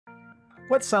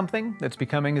What's something that's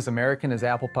becoming as American as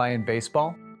apple pie and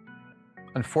baseball?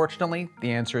 Unfortunately, the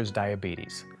answer is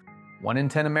diabetes. 1 in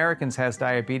 10 Americans has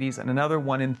diabetes and another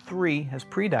 1 in 3 has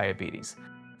prediabetes.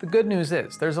 The good news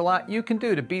is, there's a lot you can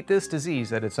do to beat this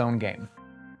disease at its own game.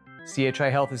 CHI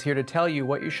Health is here to tell you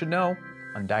what you should know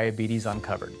on Diabetes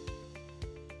Uncovered.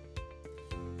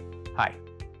 Hi,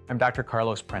 I'm Dr.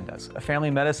 Carlos Prendes, a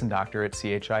family medicine doctor at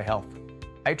CHI Health.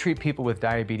 I treat people with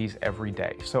diabetes every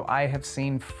day, so I have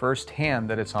seen firsthand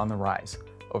that it's on the rise.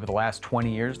 Over the last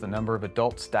 20 years, the number of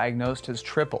adults diagnosed has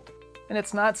tripled, and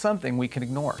it's not something we can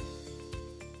ignore.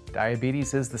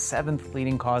 Diabetes is the 7th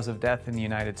leading cause of death in the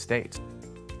United States,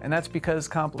 and that's because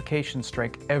complications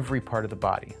strike every part of the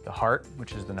body. The heart,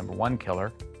 which is the #1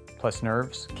 killer, plus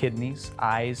nerves, kidneys,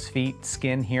 eyes, feet,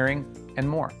 skin, hearing, and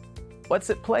more. What's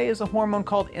at play is a hormone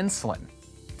called insulin.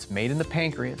 It's made in the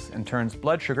pancreas and turns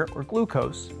blood sugar or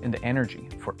glucose into energy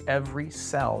for every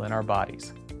cell in our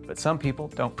bodies. But some people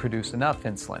don't produce enough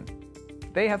insulin.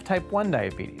 They have type 1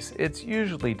 diabetes. It's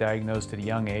usually diagnosed at a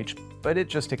young age, but it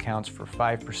just accounts for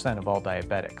 5% of all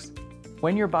diabetics.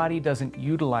 When your body doesn't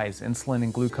utilize insulin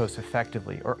and glucose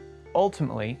effectively, or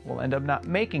ultimately will end up not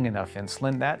making enough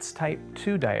insulin, that's type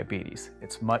 2 diabetes.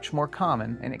 It's much more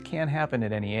common and it can happen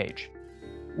at any age.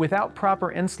 Without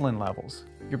proper insulin levels,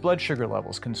 your blood sugar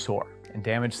levels can soar and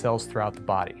damage cells throughout the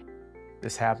body.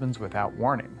 This happens without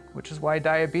warning, which is why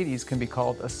diabetes can be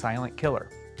called a silent killer.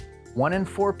 1 in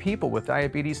 4 people with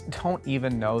diabetes don't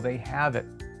even know they have it.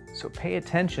 So pay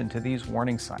attention to these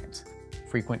warning signs: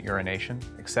 frequent urination,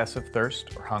 excessive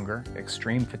thirst or hunger,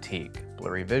 extreme fatigue,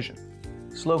 blurry vision,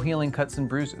 slow healing cuts and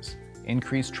bruises,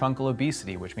 increased truncal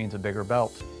obesity, which means a bigger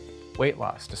belt, weight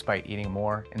loss despite eating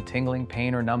more, and tingling,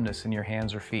 pain, or numbness in your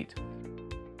hands or feet.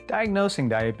 Diagnosing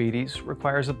diabetes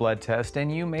requires a blood test,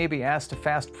 and you may be asked to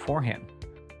fast beforehand.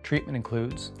 Treatment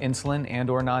includes insulin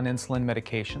and/or non-insulin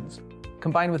medications,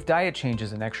 combined with diet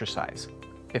changes and exercise.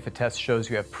 If a test shows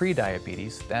you have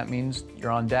prediabetes, that means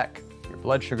you're on deck. Your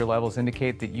blood sugar levels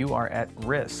indicate that you are at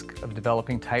risk of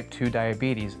developing type 2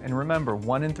 diabetes, and remember,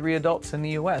 1 in 3 adults in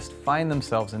the US find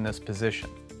themselves in this position.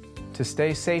 To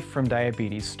stay safe from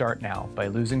diabetes, start now by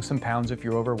losing some pounds if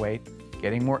you're overweight,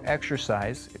 getting more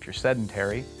exercise if you're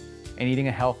sedentary, and eating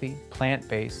a healthy,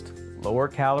 plant-based,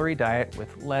 lower-calorie diet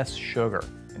with less sugar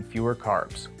and fewer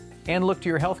carbs. And look to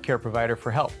your healthcare provider for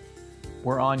help.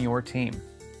 We're on your team.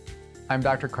 I'm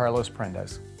Dr. Carlos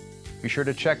Prendes. Be sure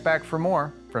to check back for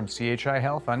more from CHI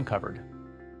Health Uncovered.